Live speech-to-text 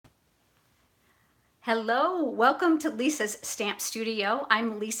Hello, welcome to Lisa's Stamp Studio.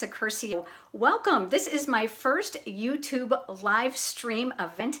 I'm Lisa Curcio. Welcome. This is my first YouTube live stream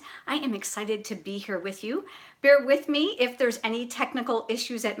event. I am excited to be here with you. Bear with me if there's any technical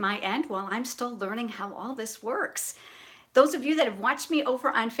issues at my end while I'm still learning how all this works. Those of you that have watched me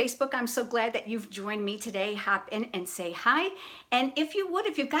over on Facebook, I'm so glad that you've joined me today. Hop in and say hi. And if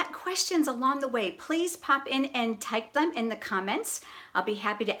you've got questions along the way, please pop in and type them in the comments. I'll be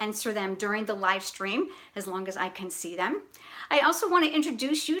happy to answer them during the live stream as long as I can see them. I also want to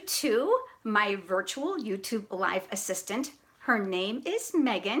introduce you to my virtual YouTube live assistant. Her name is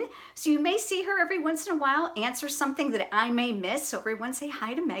Megan, so you may see her every once in a while answer something that I may miss, so everyone say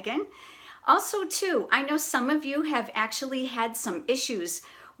hi to Megan. Also, too, I know some of you have actually had some issues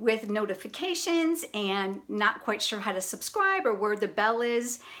with notifications and not quite sure how to subscribe or where the bell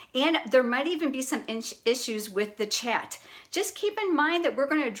is, and there might even be some issues with the chat. Just keep in mind that we're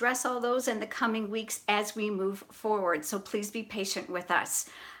going to address all those in the coming weeks as we move forward, so please be patient with us.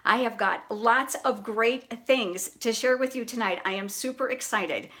 I have got lots of great things to share with you tonight. I am super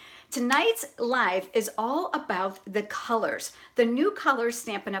excited. Tonight's live is all about the colors, the new colors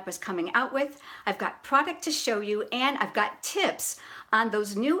Stampin' Up! Is coming out with. I've got product to show you, and I've got tips on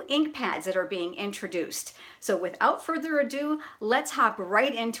those new ink pads that are being introduced. So without further ado, let's hop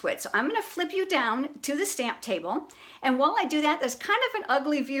right into it. So I'm going to flip you down to the stamp table, and while I do that, there's kind of an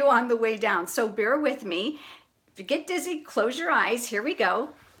ugly view on the way down, so bear with me. If you get dizzy, close your eyes. Here we go.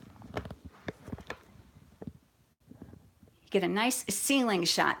 Get a nice ceiling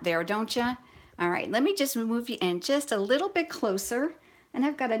shot there, don't you? All right, let me just move you in just a little bit closer. And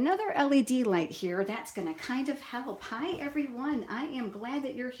I've got another LED light here that's gonna kind of help. Hi, everyone. I am glad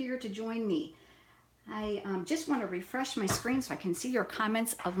that you're here to join me. I just wanna refresh my screen so I can see your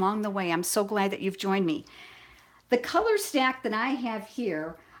comments along the way. I'm so glad that you've joined me. The color stack that I have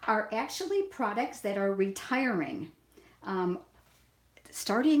here are actually products that are retiring.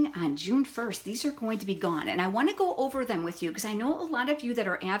 Starting on June 1st, these are going to be gone. And I want to go over them with you because I know a lot of you that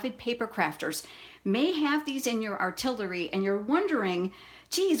are avid paper crafters may have these in your artillery and you're wondering,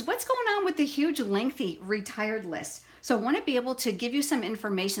 geez, what's going on with the huge lengthy retired list? So I want to be able to give you some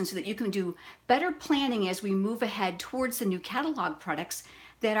information so that you can do better planning as we move ahead towards the new catalog products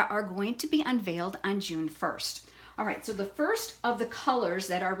that are going to be unveiled on June 1st. All right, so the first of the colors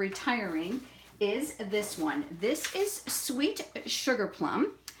that are retiring is this one. This is Sweet Sugar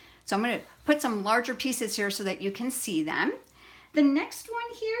Plum. So I'm going to put some larger pieces here so that you can see them. The next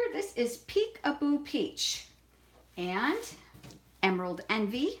one here, this is Peek-a-Boo Peach and Emerald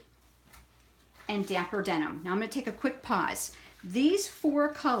Envy and Dapper Denim. Now I'm going to take a quick pause. These four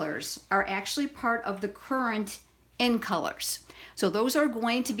colors are actually part of the current in colors. So those are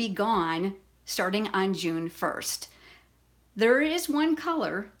going to be gone starting on June 1st. There is one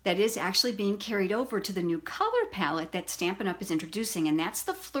color that is actually being carried over to the new color palette that Stampin' Up! Is introducing, and that's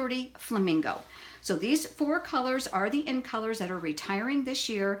the Flirty Flamingo. So these four colors are the in colors that are retiring this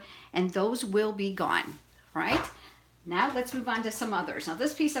year, and those will be gone, right? Now let's move on to some others. Now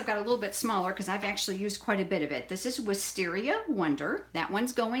this piece I've got a little bit smaller because I've actually used quite a bit of it. This is Wisteria Wonder. That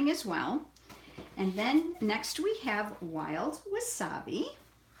one's going as well. And then next we have Wild Wasabi.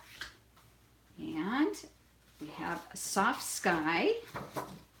 And we have Soft Sky,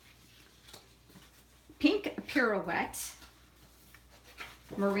 Pink Pirouette,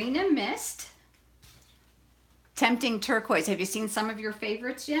 Marina Mist, Tempting Turquoise. Have you seen some of your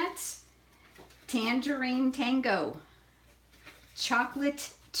favorites yet? Tangerine Tango, Chocolate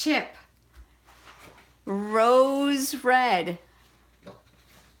Chip, Rose Red,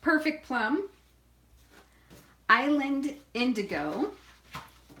 Perfect Plum, Island Indigo,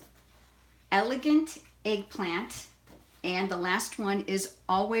 Elegant Eggplant, and the last one is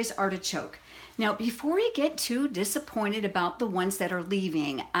Always Artichoke. Now, before you get too disappointed about the ones that are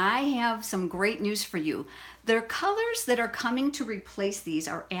leaving, I have some great news for you. The colors that are coming to replace these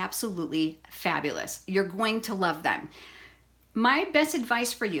are absolutely fabulous. You're going to love them. My best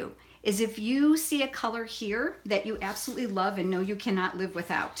advice for you is if you see a color here that you absolutely love and know you cannot live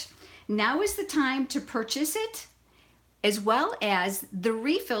without, now is the time to purchase it, as well as the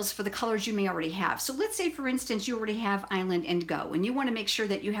refills for the colors you may already have. So let's say, for instance, you already have Island Indigo and you want to make sure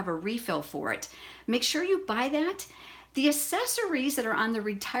that you have a refill for it. Make sure you buy that. The accessories that are on the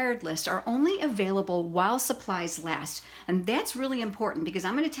retired list are only available while supplies last. And that's really important because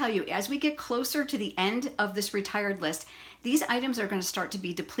I'm going to tell you, as we get closer to the end of this retired list, these items are going to start to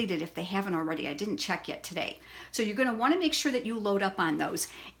be depleted if they haven't already. I didn't check yet today. So you're going to want to make sure that you load up on those,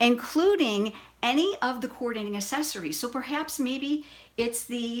 including any of the coordinating accessories. So perhaps maybe it's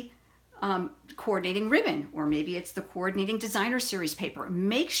the coordinating ribbon, or maybe it's the coordinating designer series paper.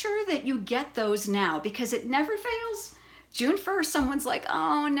 Make sure that you get those now, because it never fails. June 1st, someone's like,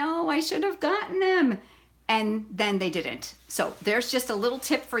 oh no, I should have gotten them. And then they didn't. So there's just a little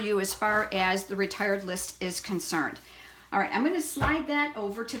tip for you as far as the retired list is concerned. All right, I'm going to slide that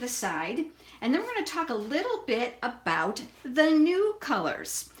over to the side, and then we're going to talk a little bit about the new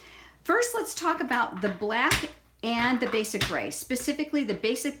colors. First, let's talk about the black and the basic gray, specifically the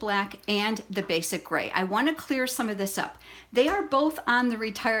basic black and the basic gray. I want to clear some of this up. They are both on the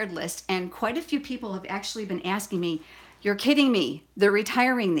retired list, and quite a few people have actually been asking me, you're kidding me, they're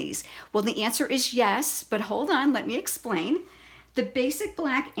retiring these. Well, the answer is yes, but hold on, let me explain. The basic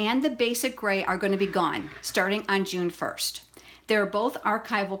black and the basic gray are going to be gone starting on June 1st. They're both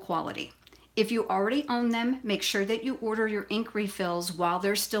archival quality. If you already own them, make sure that you order your ink refills while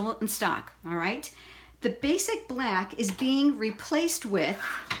they're still in stock, all right? The basic black is being replaced with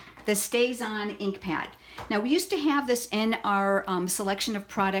the Stays On ink pad. Now, we used to have this in our selection of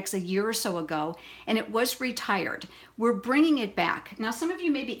products a year or so ago, and it was retired. We're bringing it back. Now, some of you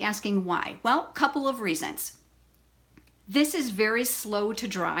may be asking why. Well, a couple of reasons. This is very slow to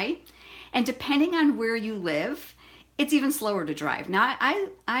dry, and depending on where you live, it's even slower to dry. Now,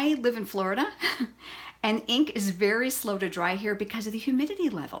 I live in Florida, and ink is very slow to dry here because of the humidity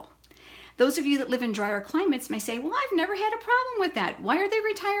level. Those of you that live in drier climates may say, well, I've never had a problem with that. Why are they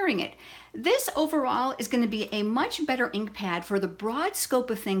retiring it? This overall is going to be a much better ink pad for the broad scope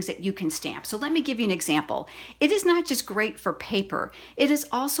of things that you can stamp. So let me give you an example. It is not just great for paper. It is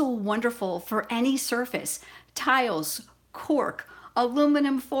also wonderful for any surface, tiles, cork,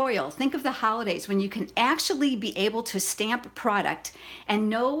 aluminum foil. Think of the holidays when you can actually be able to stamp product and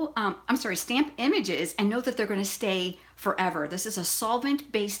know, stamp images and know that they're going to stay forever. This is a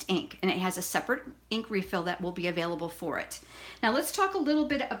solvent-based ink, and it has a separate ink refill that will be available for it. Now let's talk a little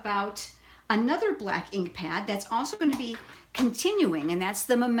bit about another black ink pad that's also going to be continuing, and that's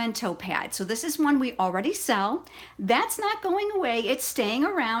the Memento pad. So this is one we already sell. That's not going away. It's staying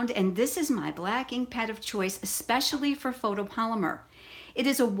around, and this is my black ink pad of choice, especially for photopolymer. It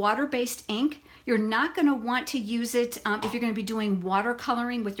is a water-based ink. You're not going to want to use it if you're going to be doing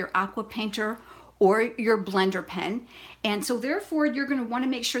watercoloring with your aqua painter or your blender pen. And so therefore, you're going to want to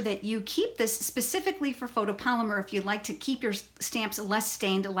make sure that you keep this specifically for photopolymer if you'd like to keep your stamps less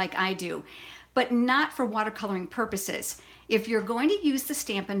stained like I do, but not for watercoloring purposes. If you're going to use the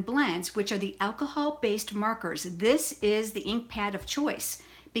Stampin' blends, which are the alcohol-based markers, this is the ink pad of choice,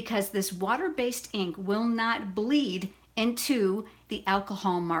 because this water-based ink will not bleed into the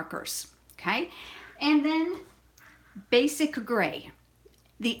alcohol markers, okay? And then basic gray.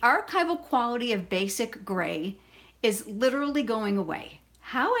 The archival quality of basic gray is literally going away.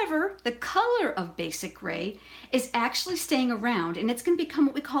 However, the color of basic gray is actually staying around, and it's going to become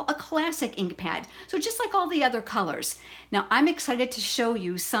what we call a classic ink pad. So just like all the other colors. Now, I'm excited to show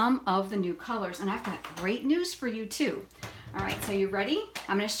you some of the new colors, and I've got great news for you too. All right, so you ready?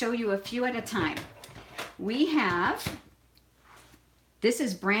 I'm going to show you a few at a time. We have, this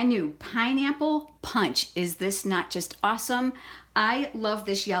is brand new, Pineapple Punch. Is this not just awesome? I love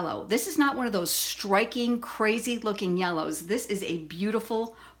this yellow. This is not one of those striking, crazy looking yellows. This is a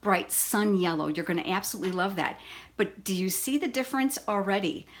beautiful, bright sun yellow. You're going to absolutely love that. But do you see the difference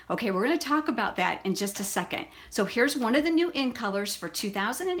already? Okay, we're going to talk about that in just a second. So here's one of the new in colors for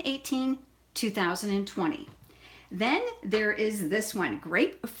 2018, 2020. Then there is this one,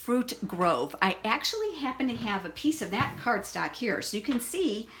 Grapefruit Grove. I actually happen to have a piece of that cardstock here. So you can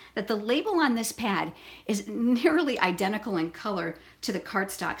see that the label on this pad is nearly identical in color to the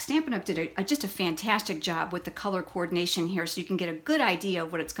cardstock. Stampin' Up! Did just a fantastic job with the color coordination here, so you can get a good idea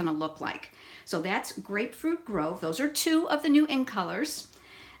of what it's gonna look like. So that's Grapefruit Grove. Those are two of the new in colors.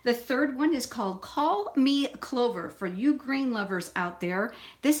 The third one is called Call Me Clover for you green lovers out there.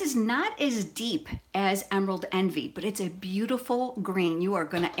 This is not as deep as Emerald Envy, but it's a beautiful green. You are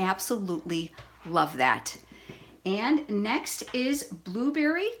going to absolutely love that. And next is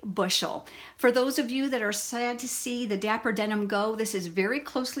Blueberry Bushel. For those of you that are sad to see the Dapper Denim go, this is very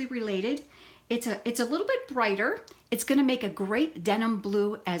closely related. It's a little bit brighter. It's going to make a great denim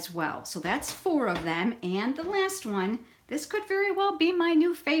blue as well. So that's 4 of them. And the last one, this could very well be my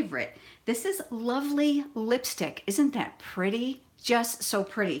new favorite. This is Lovely Lipstick. Isn't that pretty? Just so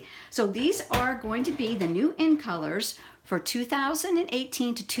pretty. So these are going to be the new in colors for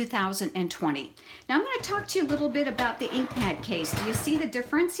 2018 to 2020. Now I'm going to talk to you a little bit about the ink pad case. Do you see the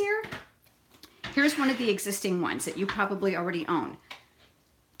difference here? Here's one of the existing ones that you probably already own.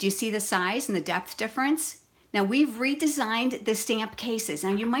 Do you see the size and the depth difference? Now we've redesigned the stamp cases.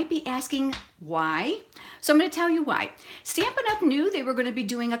 Now you might be asking why. So I'm going to tell you why. Stampin' Up! Knew they were going to be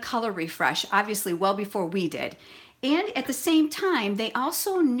doing a color refresh, obviously well before we did. And at the same time, they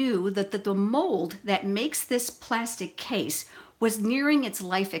also knew that the mold that makes this plastic case was nearing its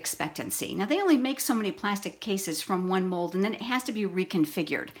life expectancy. Now they only make so many plastic cases from one mold and then it has to be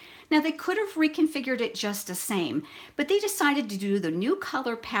reconfigured. Now they could have reconfigured it just the same, but they decided to do the new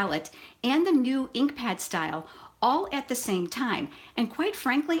color palette and the new ink pad style all at the same time. And quite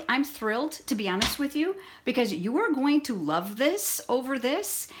frankly, I'm thrilled, to be honest with you, because you are going to love this over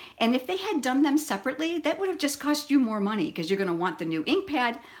this. And if they had done them separately, that would have just cost you more money because you're going to want the new ink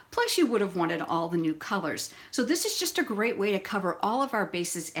pad, plus you would have wanted all the new colors. So this is just a great way to cover all of our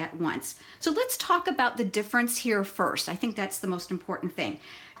bases at once. So let's talk about the difference here first. I think that's the most important thing.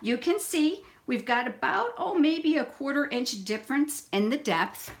 You can see we've got about, maybe a 1/4 inch difference in the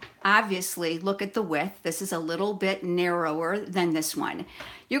depth. Obviously, look at the width. This is a little bit narrower than this one.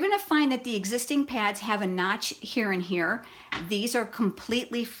 You're going to find that the existing pads have a notch here and here. These are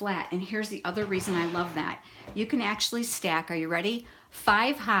completely flat, and here's the other reason I love that. You can actually stack, are you ready?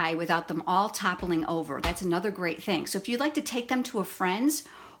 5 high without them all toppling over. That's another great thing. So if you'd like to take them to a friend's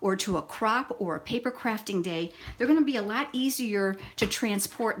or to a crop or a paper crafting day, they're going to be a lot easier to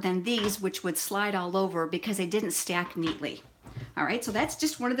transport than these, which would slide all over because they didn't stack neatly. All right, so that's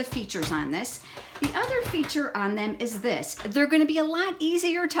just one of the features on this. The other feature on them is this. They're going to be a lot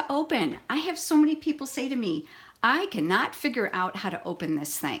easier to open. I have so many people say to me, I cannot figure out how to open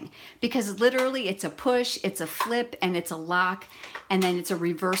this thing because literally it's a push, it's a flip, and it's a lock, and then it's a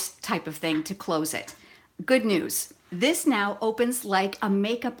reverse type of thing to close it. Good news. This now opens like a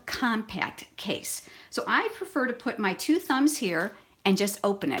makeup compact case. So I prefer to put my 2 thumbs here and just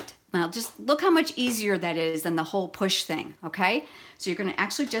open it. Now just look how much easier that is than the whole push thing, okay? So you're gonna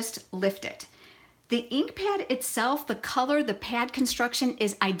actually just lift it. The ink pad itself, the color, the pad construction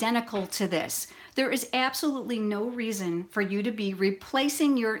is identical to this. There is absolutely no reason for you to be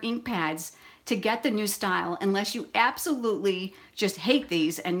replacing your ink pads to get the new style unless you absolutely just hate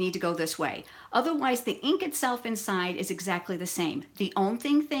these and need to go this way. Otherwise, the ink itself inside is exactly the same. The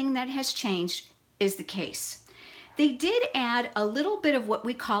only thing that has changed is the case. They did add a little bit of what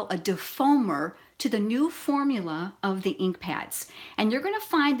we call a defoamer to the new formula of the ink pads. And you're going to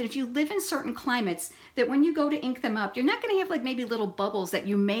find that if you live in certain climates, that when you go to ink them up, you're not going to have like maybe little bubbles that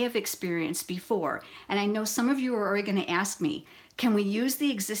you may have experienced before. And I know some of you are already going to ask me, can we use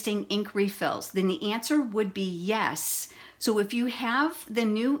the existing ink refills? Then the answer would be yes. So if you have the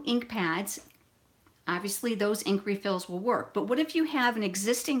new ink pads, obviously those ink refills will work. But what if you have an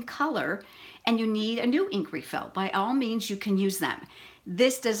existing color and you need a new ink refill? By all means, you can use them.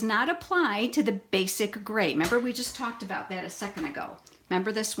 This does not apply to the basic gray. Remember, we just talked about that a second ago.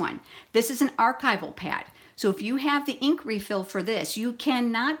 Remember this one. This is an archival pad. So if you have the ink refill for this, you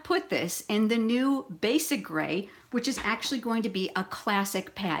cannot put this in the new basic gray, which is actually going to be a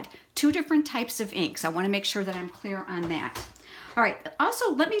classic pad. 2 different types of inks. I want to make sure that I'm clear on that. All right,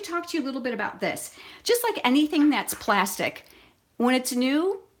 also let me talk to you a little bit about this. Just like anything that's plastic, when it's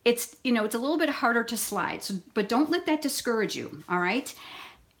new, it's a little bit harder to slide, but don't let that discourage you, all right?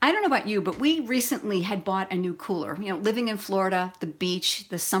 I don't know about you, but we recently had bought a new cooler. Living in Florida, the beach,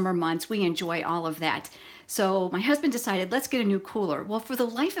 the summer months, we enjoy all of that. So my husband decided, let's get a new cooler. Well, for the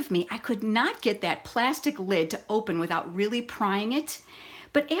life of me, I could not get that plastic lid to open without really prying it.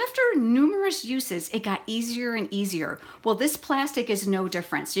 But after numerous uses, it got easier and easier. Well, this plastic is no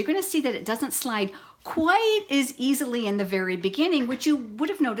different. So you're going to see that it doesn't slide quite as easily in the very beginning, which you would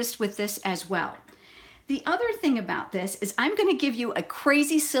have noticed with this as well. The other thing about this is I'm going to give you a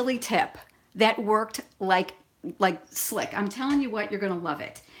crazy silly tip that worked like slick. I'm telling you what, you're going to love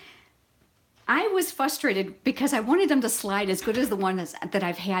it. I was frustrated because I wanted them to slide as good as the ones that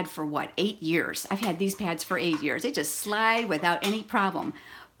I've had for 8 years. I've had these pads for 8 years. They just slide without any problem.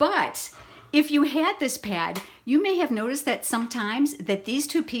 But if you had this pad, you may have noticed that sometimes that these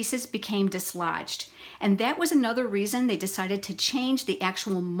 2 pieces became dislodged. And that was another reason they decided to change the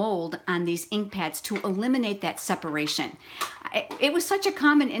actual mold on these ink pads to eliminate that separation. It was such a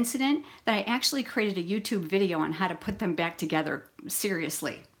common incident that I actually created a YouTube video on how to put them back together,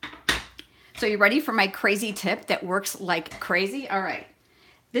 seriously. So you ready for my crazy tip that works like crazy? All right.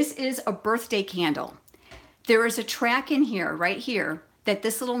 This is a birthday candle. There is a track in here, right here, that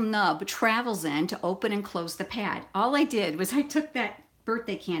this little nub travels in to open and close the pad. All I did was I took that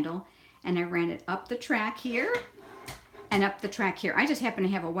birthday candle and I ran it up the track here and up the track here. I just happen to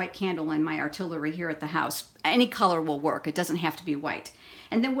have a white candle in my artillery here at the house. Any color will work. It doesn't have to be white.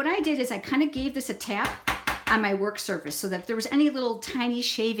 And then what I did is I kind of gave this a tap on my work surface so that if there was any little tiny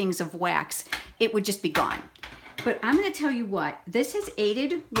shavings of wax, it would just be gone. But I'm going to tell you what, this has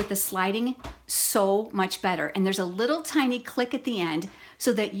aided with the sliding so much better. And there's a little tiny click at the end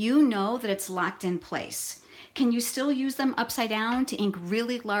so that you know that it's locked in place. Can you still use them upside down to ink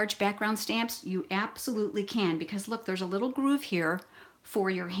really large background stamps? You absolutely can, because look, there's a little groove here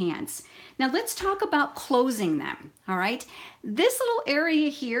for your hands. Now let's talk about closing them, all right? This little area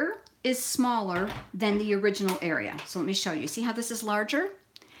here is smaller than the original area. So let me show you. See how this is larger?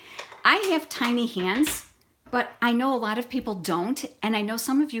 I have tiny hands, but I know a lot of people don't, and I know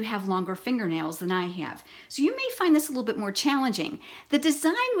some of you have longer fingernails than I have. So you may find this a little bit more challenging. The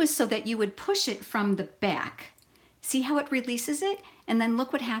design was so that you would push it from the back. See how it releases it? And then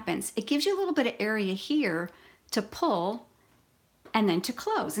look what happens. It gives you a little bit of area here to pull and then to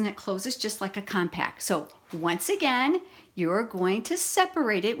close, and it closes just like a compact. So once again, you're going to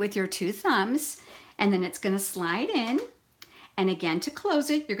separate it with your two thumbs, and then it's going to slide in. And again, to close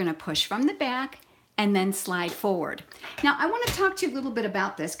it, you're going to push from the back and then slide forward. Now, I want to talk to you a little bit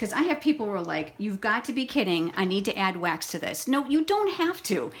about this, because I have people who are like, you've got to be kidding. I need to add wax to this. No, you don't have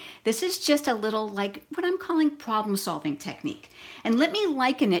to. This is just a little, like, what I'm calling problem-solving technique. And let me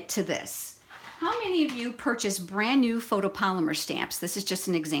liken it to this. How many of you purchase brand new photopolymer stamps? This is just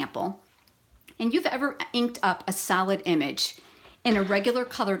an example. And you've ever inked up a solid image in a regular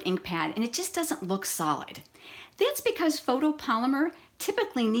colored ink pad and it just doesn't look solid. That's because photopolymer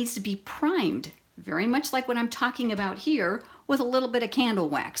typically needs to be primed, very much like what I'm talking about here, with a little bit of candle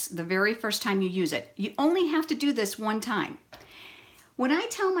wax the very first time you use it. You only have to do this one time. What I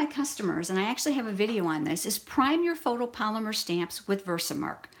tell my customers, and I actually have a video on this, is prime your photopolymer stamps with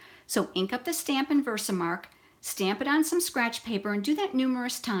Versamark. So ink up the stamp in Versamark, stamp it on some scratch paper, and do that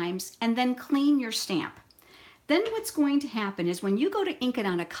numerous times, and then clean your stamp. Then what's going to happen is when you go to ink it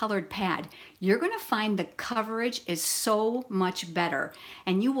on a colored pad, you're going to find the coverage is so much better.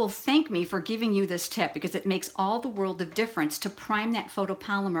 And you will thank me for giving you this tip, because it makes all the world of difference to prime that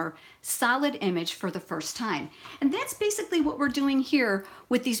photopolymer solid image for the first time. And that's basically what we're doing here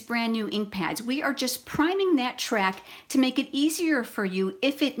with these brand new ink pads. We are just priming that track to make it easier for you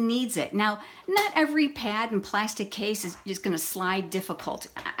if it needs it. Now, not every pad and plastic case is going to slide difficult.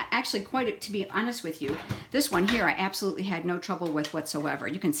 Actually, to be honest with you, this one here I absolutely had no trouble with whatsoever.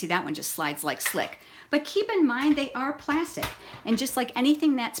 You can see that one just slides like slick. But keep in mind, they are plastic. And just like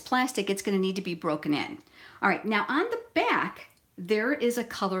anything that's plastic, it's going to need to be broken in. All right, now on the back, there is a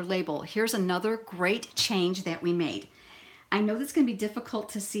color label. Here's another great change that we made. I know that's going to be difficult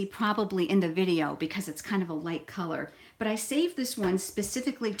to see probably in the video because it's kind of a light color, but I saved this one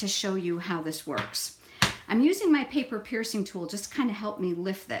specifically to show you how this works. I'm using my paper piercing tool just to kind of help me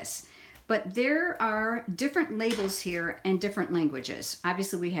lift this. But there are different labels here and different languages.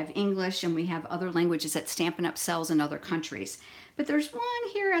 Obviously we have English and we have other languages that Stampin' Up! Sells in other countries. But there's one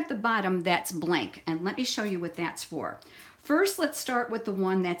here at the bottom that's blank, and let me show you what that's for. First, let's start with the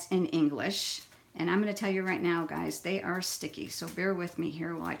one that's in English. And I'm going to tell you right now, guys, they are sticky. So bear with me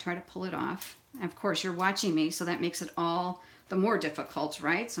here while I try to pull it off. And of course, you're watching me, so that makes it all the more difficult,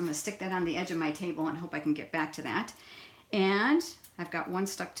 right? So I'm going to stick that on the edge of my table and hope I can get back to that. And I've got one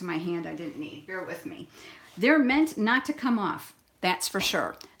stuck to my hand I didn't need. Bear with me. They're meant not to come off. That's for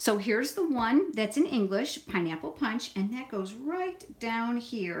sure. So here's the one that's in English, Pineapple Punch, and that goes right down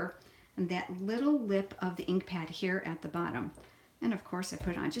here, and that little lip of the ink pad here at the bottom. And of course I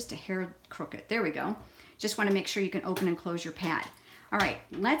put it on just a hair crooked. There we go. Just want to make sure you can open and close your pad. All right,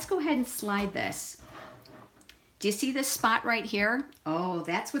 let's go ahead and slide this. Do you see this spot right here? Oh,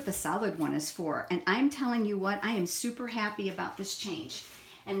 that's what the solid one is for. And I'm telling you what, I am super happy about this change.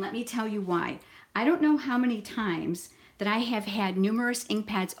 And let me tell you why. I don't know how many times that I have had numerous ink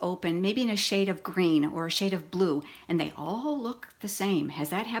pads open, maybe in a shade of green or a shade of blue, and they all look the same. Has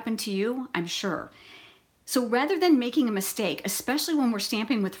that happened to you? I'm sure. So rather than making a mistake, especially when we're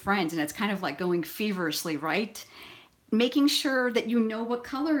stamping with friends and it's kind of like going feverishly, right? Making sure that you know what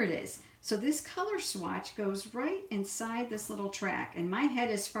color it is. So this color swatch goes right inside this little track, and my head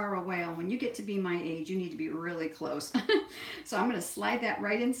is far away. When you get to be my age, you need to be really close. So I'm going to slide that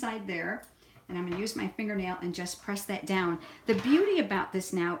right inside there. And I'm going to use my fingernail and just press that down. The beauty about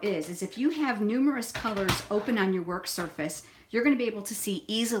this now is if you have numerous colors open on your work surface, you're going to be able to see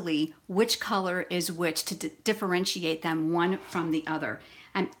easily which color is which to differentiate them one from the other.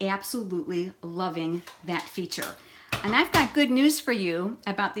 I'm absolutely loving that feature. And I've got good news for you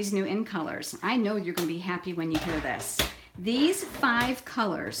about these new in colors. I know you're going to be happy when you hear this. These 5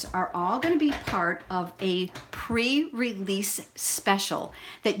 colors are all going to be part of a pre-release special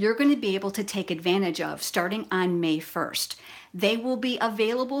that you're going to be able to take advantage of starting on May 1st. They will be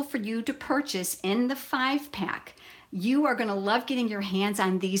available for you to purchase in the 5-pack. You are going to love getting your hands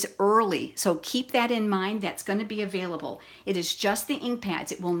on these early, so keep that in mind. That's going to be available. It is just the ink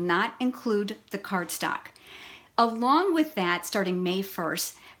pads. It will not include the cardstock. Along with that, starting May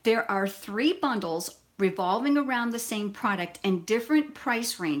 1st, there are 3 bundles revolving around the same product and different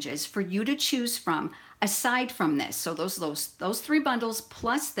price ranges for you to choose from aside from this. So those 3 bundles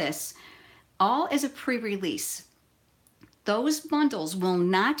plus this, all as a pre-release. Those bundles will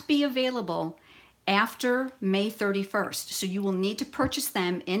not be available after May 31st. So you will need to purchase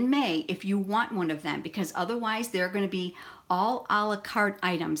them in May if you want one of them, because otherwise they're going to be all a la carte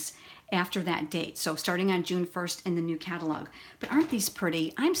items after that date. So starting on June 1st in the new catalog. But aren't these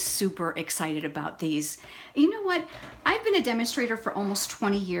pretty? I'm super excited about these. You know what? I've been a demonstrator for almost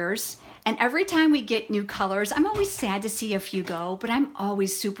 20 years. And every time we get new colors, I'm always sad to see a few go, but I'm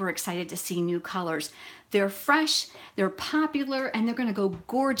always super excited to see new colors. They're fresh, they're popular, and they're gonna go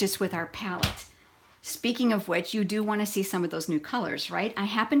gorgeous with our palette. Speaking of which, you do wanna see some of those new colors, right? I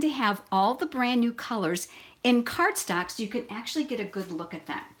happen to have all the brand new colors in cardstock so you can actually get a good look at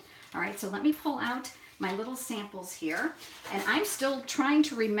them. All right, so let me pull out my little samples here, and I'm still trying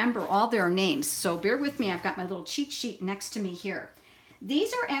to remember all their names, so bear with me. I've got my little cheat sheet next to me here.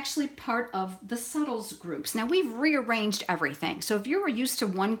 These are actually part of the subtles groups. Now we've rearranged everything, so if you were used to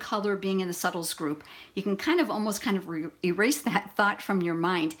one color being in the subtles group, you can almost erase that thought from your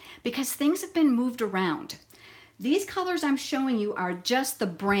mind because things have been moved around. These colors I'm showing you are just the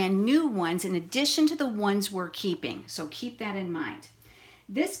brand new ones in addition to the ones we're keeping, so keep that in mind.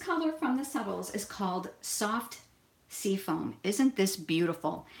 This color from the subtles is called Soft Seafoam. Isn't this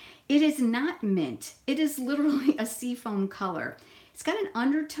beautiful? It is not mint. It is literally a seafoam color. It's got an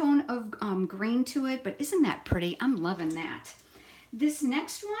undertone of green to it, but isn't that pretty? I'm loving that. This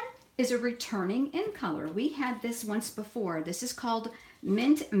next one is a returning in color. We had this once before. This is called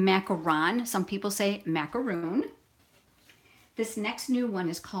Mint Macaron. Some people say macaroon. This next new one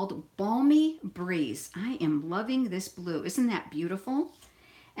is called Balmy Breeze. I am loving this blue. Isn't that beautiful?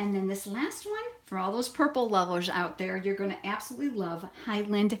 And then this last one, for all those purple lovers out there, you're going to absolutely love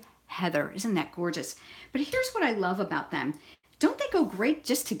Highland Heather. Isn't that gorgeous? But here's what I love about them. Don't they go great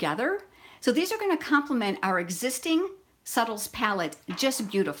just together? So these are going to complement our existing subtles palette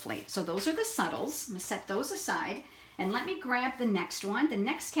just beautifully. So those are the subtles. I'm going to set those aside. And let me grab the next one. The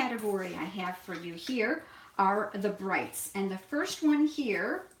next category I have for you here are the brights. And the first one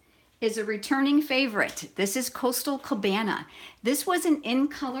here is a returning favorite. This is Coastal Cabana. This was an in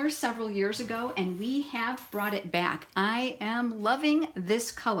color several years ago, and we have brought it back. I am loving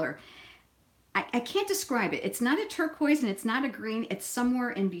this color. I can't describe it. It's not a turquoise and it's not a green. It's somewhere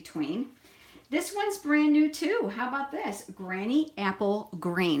in between. This one's brand new too. How about this? Granny Apple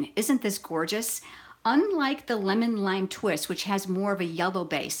Green. Isn't this gorgeous? Unlike the Lemon Lime Twist, which has more of a yellow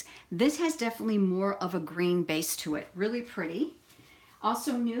base, this has definitely more of a green base to it. Really pretty.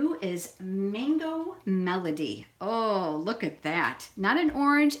 Also new is Mango Melody. Oh, look at that. Not an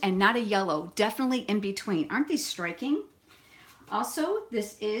orange and not a yellow. Definitely in between. Aren't these striking? Also,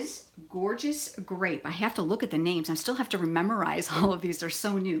 this is Gorgeous Grape. I have to look at the names. I still have to memorize all of these. They're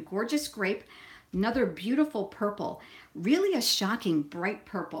so new. Gorgeous Grape, another beautiful purple. Really a shocking bright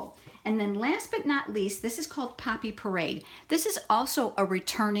purple. And then last but not least, this is called Poppy Parade. This is also a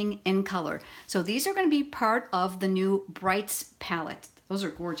returning in color. So these are going to be part of the new Brights palette. Those are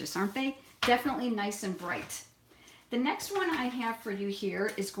gorgeous, aren't they? Definitely nice and bright. The next one I have for you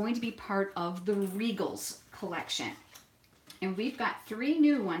here is going to be part of the Regals collection. And we've got 3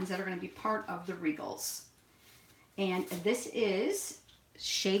 new ones that are going to be part of the Regals. And this is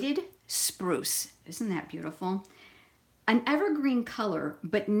Shaded Spruce. Isn't that beautiful? An evergreen color,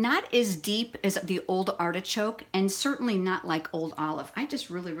 but not as deep as the Old Artichoke, and certainly not like Old Olive. I just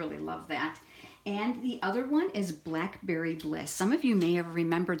really, really love that. And the other one is Blackberry Bliss. Some of you may have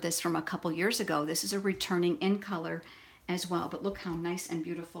remembered this from a couple years ago. This is a returning in color as well, but look how nice and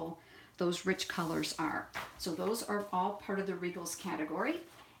beautiful those rich colors are. So those are all part of the Regals category.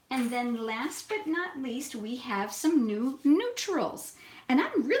 And then last but not least, we have some new neutrals. And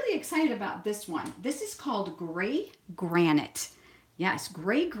I'm really excited about this one. This is called Gray Granite. Yes,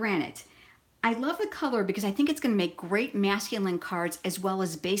 Gray Granite. I love the color because I think it's going to make great masculine cards as well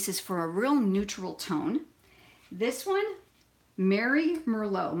as bases for a real neutral tone. This one, Mary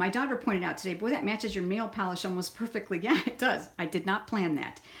Merlot. My daughter pointed out today, boy, that matches your nail polish almost perfectly. Yeah, it does. I did not plan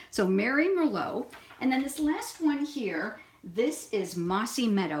that. So Mary Merlot. And then this last one here, this is Mossy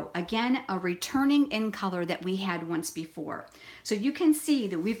Meadow. Again, a returning in color that we had once before. So you can see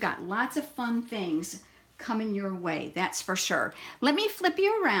that we've got lots of fun things coming your way. That's for sure. Let me flip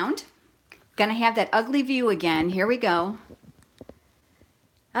you around. Gonna have that ugly view again. Here we go.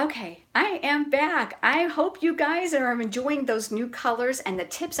 Okay, I am back. I hope you guys are enjoying those new colors and the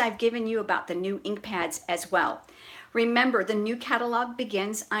tips I've given you about the new ink pads as well. Remember, the new catalog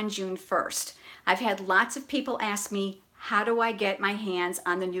begins on June 1st. I've had lots of people ask me, how do I get my hands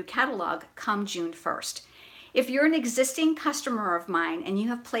on the new catalog come June 1st? If you're an existing customer of mine and you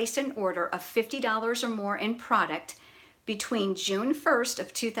have placed an order of $50 or more in product between June 1st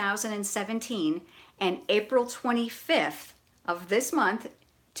of 2017 and April 25th of this month,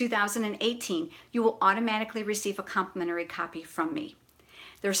 2018, you will automatically receive a complimentary copy from me.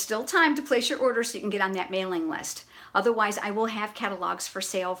 There's still time to place your order so you can get on that mailing list. Otherwise, I will have catalogs for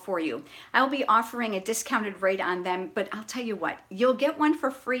sale for you. I'll be offering a discounted rate on them, but I'll tell you what, you'll get one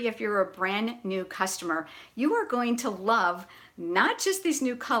for free if you're a brand new customer. You are going to love not just these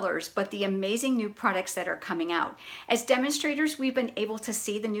new colors, but the amazing new products that are coming out. As demonstrators, we've been able to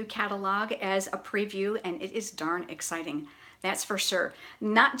see the new catalog as a preview, and it is darn exciting. That's for sure.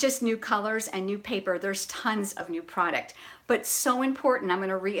 Not just new colors and new paper, there's tons of new product. But so important, I'm going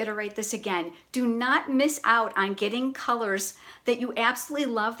to reiterate this again, do not miss out on getting colors that you absolutely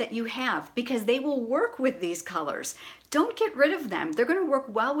love that you have, because they will work with these colors. Don't get rid of them. They're going to work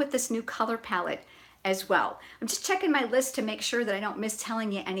well with this new color palette as well. I'm just checking my list to make sure that I don't miss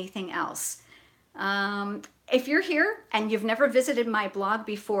telling you anything else. If you're here and you've never visited my blog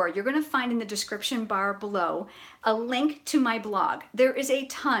before, you're going to find in the description bar below a link to my blog. There is a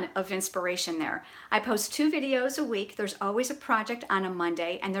ton of inspiration there. I post 2 videos a week. There's always a project on a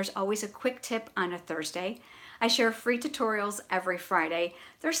Monday, and there's always a quick tip on a Thursday. I share free tutorials every Friday.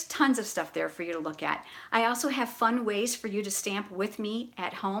 There's tons of stuff there for you to look at. I also have fun ways for you to stamp with me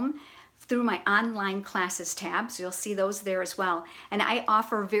at home through my online classes tab, so you'll see those there as well. And I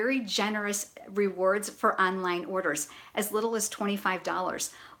offer very generous rewards for online orders, as little as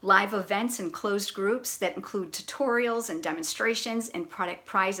 $25. Live events and closed groups that include tutorials and demonstrations and product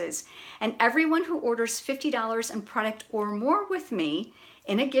prizes. And everyone who orders $50 in product or more with me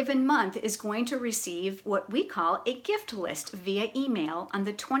in a given month is going to receive what we call a gift list via email on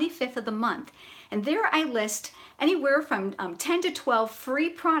the 25th of the month. And there I list anywhere from 10 to 12 free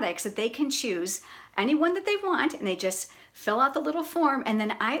products that they can choose, any one that they want, and they just fill out the little form, and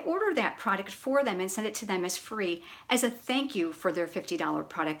then I order that product for them and send it to them as free as a thank you for their $50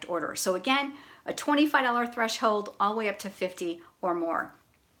 product order. So again, a $25 threshold all the way up to $50 or more.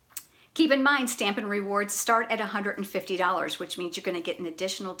 Keep in mind, Stampin' rewards start at $150, which means you're going to get an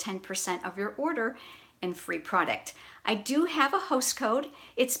additional 10% of your order in free product. I do have a host code.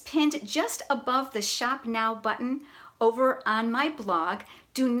 It's pinned just above the Shop Now button over on my blog.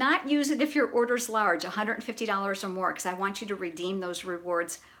 Do not use it if your order's large, $150 or more, because I want you to redeem those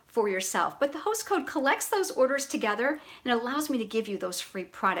rewards for yourself. But the host code collects those orders together and allows me to give you those free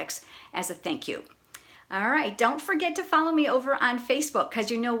products as a thank you. All right, don't forget to follow me over on Facebook,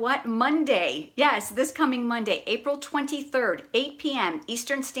 because you know what? Monday, yes, this coming Monday, April 23rd, 8 p.m.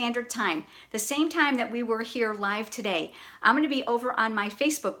 Eastern Standard Time, the same time that we were here live today, I'm going to be over on my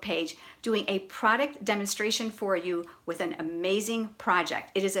Facebook page doing a product demonstration for you with an amazing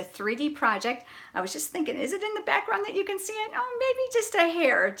project. It is a 3D project. I was just thinking, is it in the background that you can see it? Oh, maybe just a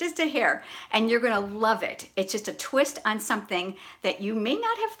hair, just a hair. And you're going to love it. It's just a twist on something that you may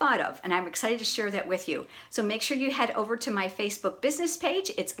not have thought of, and I'm excited to share that with you. So make sure you head over to my Facebook business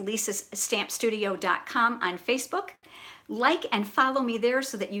page. It's lisastampstudio.com on Facebook. Like and follow me there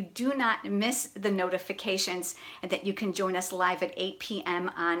so that you do not miss the notifications and that you can join us live at 8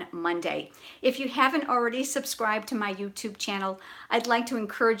 p.m. on Monday. If you haven't already subscribed to my YouTube channel, I'd like to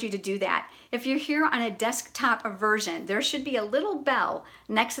encourage you to do that. If you're here on a desktop version, there should be a little bell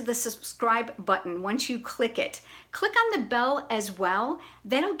next to the subscribe button. Once you click it, click on the bell as well.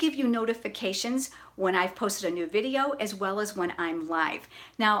 That'll give you notifications when I've posted a new video, as well as when I'm live.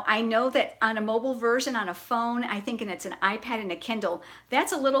 Now, I know that on a mobile version, on a phone, I think it's an iPad and a Kindle,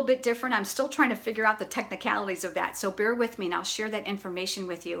 that's a little bit different. I'm still trying to figure out the technicalities of that, so bear with me and I'll share that information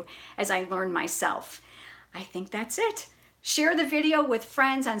with you as I learn myself. I think that's it. Share the video with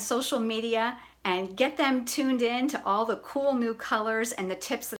friends on social media and get them tuned in to all the cool new colors and the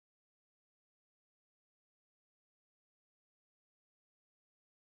tips that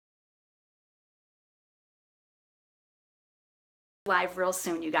live real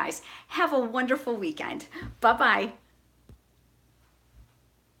soon, you guys. Have a wonderful weekend. Bye-bye.